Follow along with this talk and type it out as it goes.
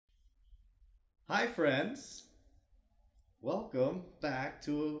Hi, friends. Welcome back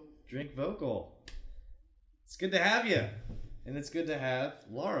to Drink Vocal. It's good to have you. And it's good to have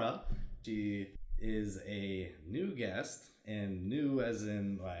Laura. She is a new guest, and new as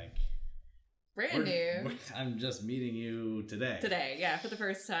in like... Brand new. I'm just meeting you today. Today, yeah, for the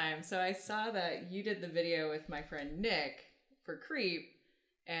first time. So I saw that you did the video with my friend Nick for Creep,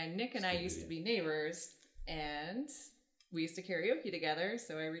 and Nick and I used to be neighbors, and we used to karaoke together,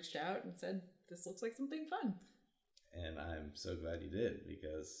 so I reached out and said, this looks like something fun. And I'm so glad you did,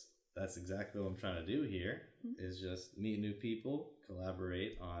 because that's exactly what I'm trying to do here, is just meet new people,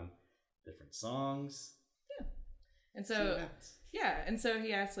 collaborate on different songs. Yeah. And so, and so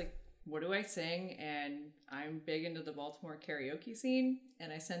he asked, like, what do I sing? And I'm big into the Baltimore karaoke scene,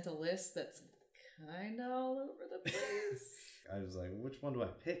 and I sent a list that's kind of all over the place. I was like, which one do I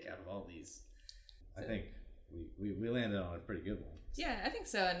pick out of all these? So, I think we landed on a pretty good one. Yeah, I think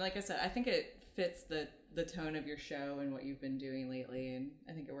so. And like I said, I think it fits the tone of your show and what you've been doing lately, and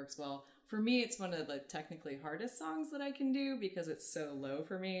I think it works well. For me, it's one of the technically hardest songs that I can do because it's so low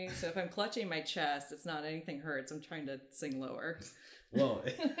for me. So if I'm clutching my chest, it's not anything hurts. I'm trying to sing lower. Well,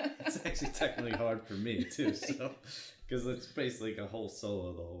 it's actually technically hard for me too, so because it's basically like a whole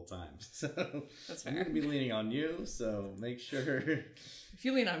solo the whole time. So that's fair. I'm going to be leaning on you, so make sure. If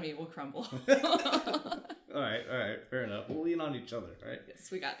you lean on me, we'll crumble. All right, fair enough. We'll lean on each other, right? Yes,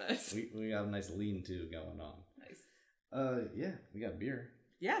 we got this. We got a nice lean-to going on. Nice. Yeah, we got beer.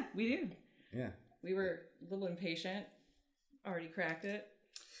 Yeah, we do. Yeah. We were a little impatient. Already cracked it.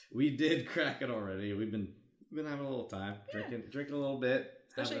 We did crack it already. We've been having a little time, drinking a little bit.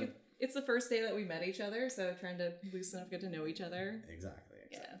 Especially, it's the first day that we met each other, so trying to loosen up, get to know each other. Exactly.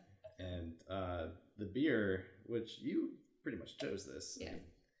 Yeah. And the beer, which you pretty much chose this. Yeah.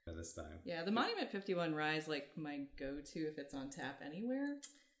 This time. Yeah, the Monument 51 Rye is like my go-to if it's on tap anywhere.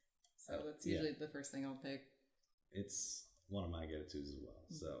 So that's usually the first thing I'll pick. It's one of my go-tos as well.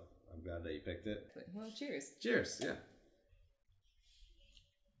 So I'm glad that you picked it. Well, cheers. Cheers, yeah.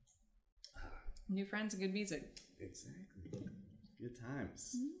 New friends and good music. Exactly. Good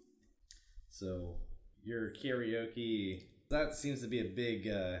times. Mm-hmm. So your karaoke, that seems to be a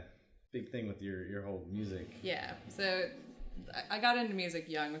big thing with your whole music. Yeah. So I got into music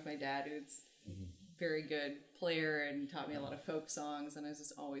young with my dad, who's a very good player and taught me a lot of folk songs, and I was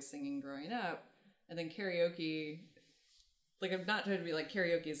just always singing growing up. And then karaoke, like, I'm not trying to be like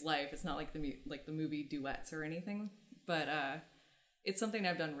karaoke is life. It's not like the movie duets or anything, but it's something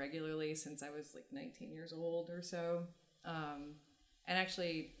I've done regularly since I was like 19 years old or so. And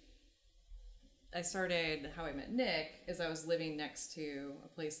actually, I started how I met Nick is I was living next to a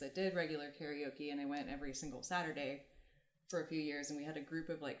place that did regular karaoke, and I went every single Saturday for a few years, and we had a group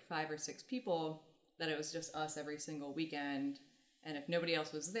of like 5 or 6 people that it was just us every single weekend. And if nobody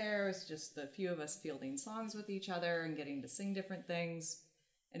else was there, it was just the few of us fielding songs with each other and getting to sing different things.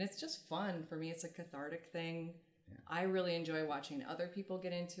 And it's just fun. For me, it's a cathartic thing. Yeah. I really enjoy watching other people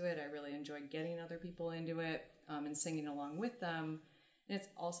get into it. I really enjoy getting other people into it and singing along with them. And it's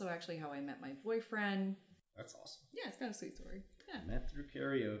also actually how I met my boyfriend. That's awesome. Yeah, it's kind of a sweet story. Yeah. Met through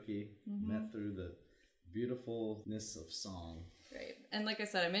karaoke, met through the beautifulness of song. Right. And like I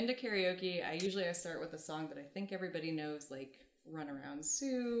said, I'm into karaoke. I start with a song that I think everybody knows, like Run Around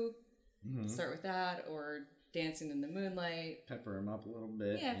Sue. Start with that, or Dancing in the Moonlight. Pepper him up a little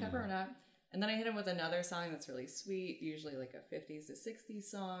bit. Yeah, pepper him up. And then I hit him with another song that's really sweet, usually like a 50s to 60s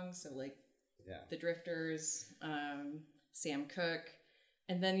song. So like The Drifters, Sam Cooke.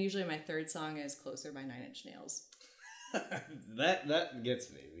 And then usually my third song is Closer by 9 Inch Nails. That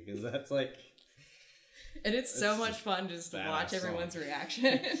gets me, because that's like... And it's so much fun just to watch everyone's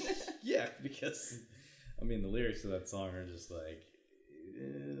reaction. Yeah, because, I mean, the lyrics of that song are just like,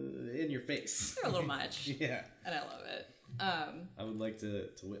 in your face. They're a little much. Yeah. And I love it. I would like to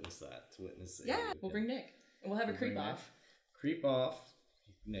witness that. Yeah, we'll bring Nick. And we'll have a creep off. Creep off.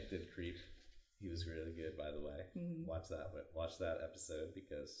 Nick did Creep. He was really good, by the way. Watch that episode,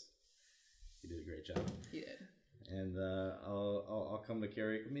 because he did a great job. He did. And I'll come to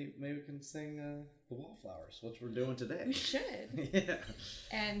karaoke. Maybe we can sing the Wallflowers, which we're doing today. We should. Yeah.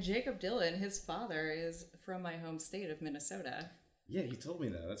 And Jacob Dylan, his father, is from my home state of Minnesota. Yeah, he told me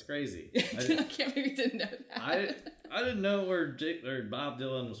that. That's crazy. I can't believe you didn't know that. I didn't know where Bob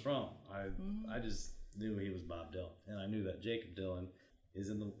Dylan was from. I just knew he was Bob Dylan, and I knew that Jacob Dylan is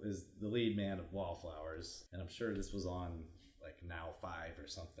the lead man of Wallflowers, and I'm sure this was on like Now 5 or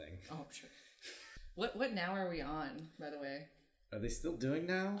something. Oh, I'm sure. What now are we on, by the way? Are they still doing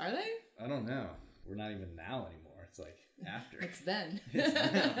Now? Are they? I don't know. We're not even Now anymore. It's like after. It's then. It's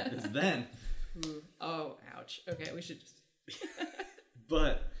now. It's then. Ooh. Oh, ouch. Okay, we should just...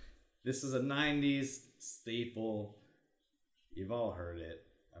 But This is a 90s staple. You've all heard it.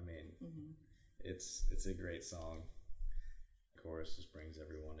 I mean, it's a great song. The chorus just brings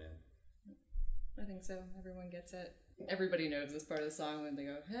everyone in. I think so. Everyone gets it. Everybody knows this part of the song when they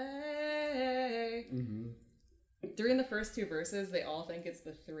go, hey. During the first two verses, they all think it's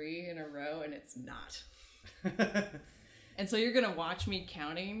the 3 in a row, and it's not. And so you're going to watch me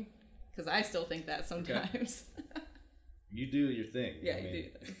counting, because I still think that sometimes. Okay. You do your thing. Yeah, you do your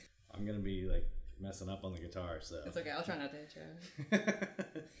thing. I'm going to be like messing up on the guitar, so. It's okay. I'll try not to hit you.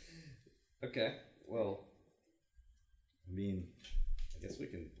 Okay. Well, I mean, I guess we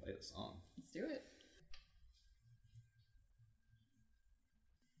can play the song. Let's do it.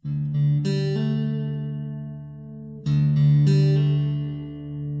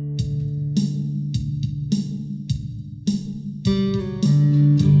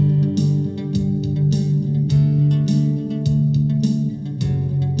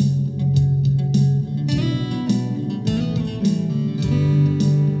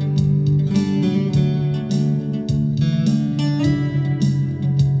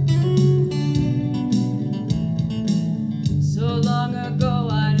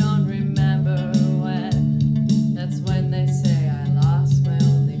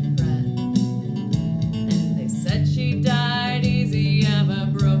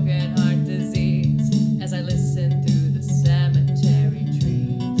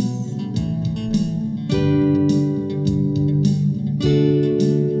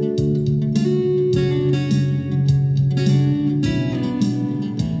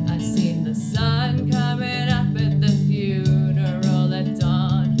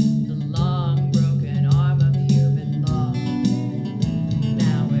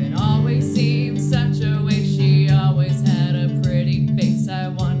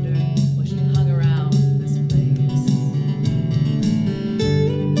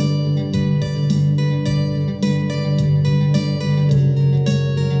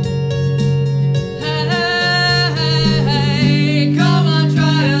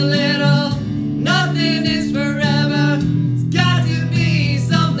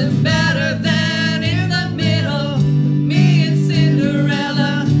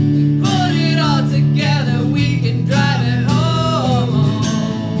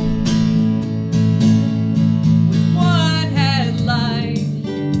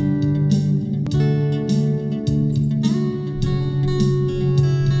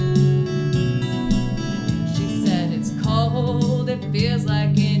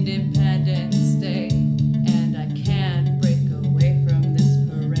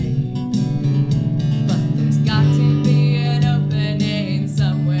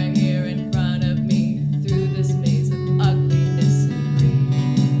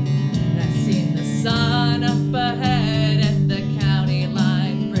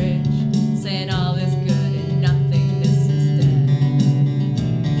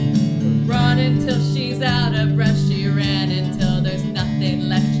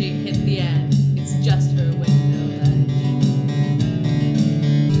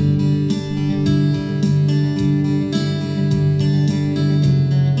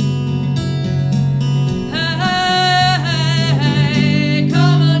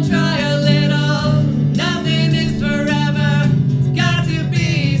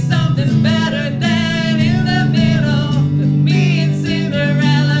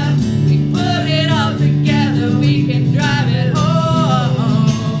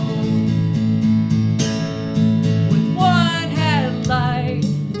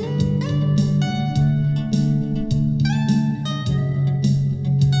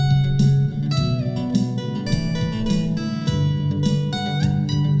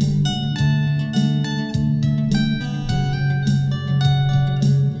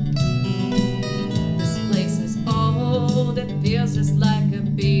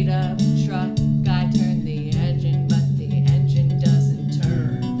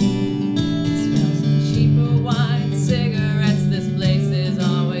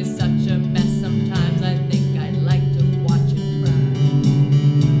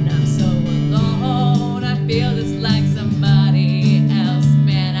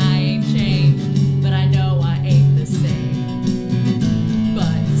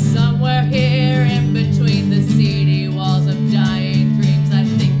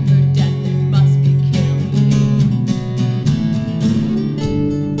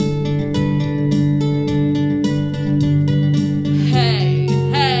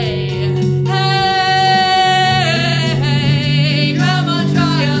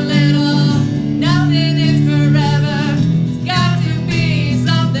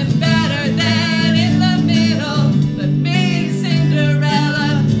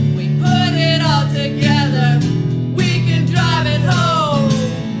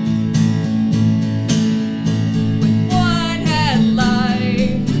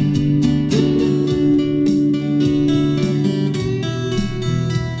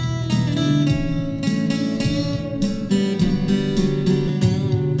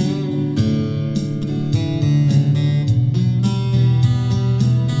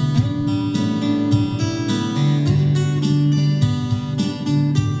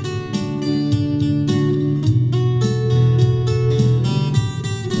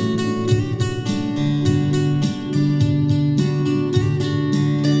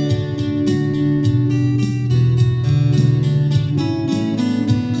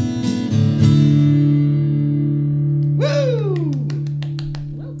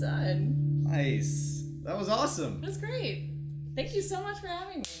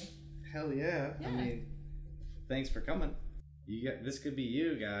 Hell yeah. Yeah. I mean, thanks for coming. This could be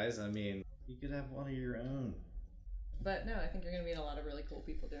you guys. I mean, you could have one of your own. But no, I think you're going to meet a lot of really cool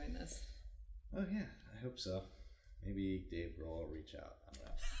people doing this. Oh yeah, I hope so. Maybe Dave Grohl will reach out. I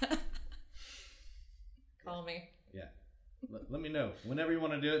don't know. Call me. Yeah. Let me know. Whenever you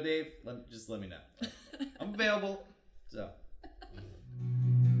want to do it, Dave, just let me know. I'm available. So.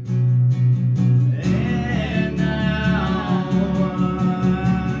 And now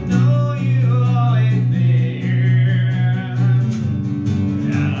I know you'll always be here.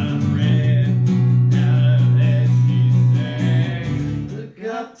 Out of red, out of SG, look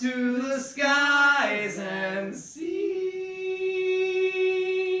up to the skies and see.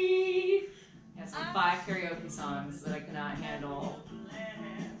 Has like 5 karaoke songs that I cannot handle.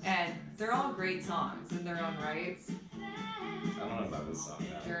 And they're all great songs in their own right. I don't know about this song.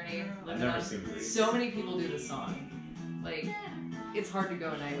 No. Journey. I've never seen Grease. So many people do this song. Like, it's hard to go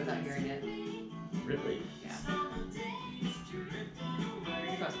a night without hearing it. Really? Yeah.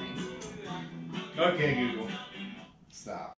 Trust me. Okay, Google. Stop.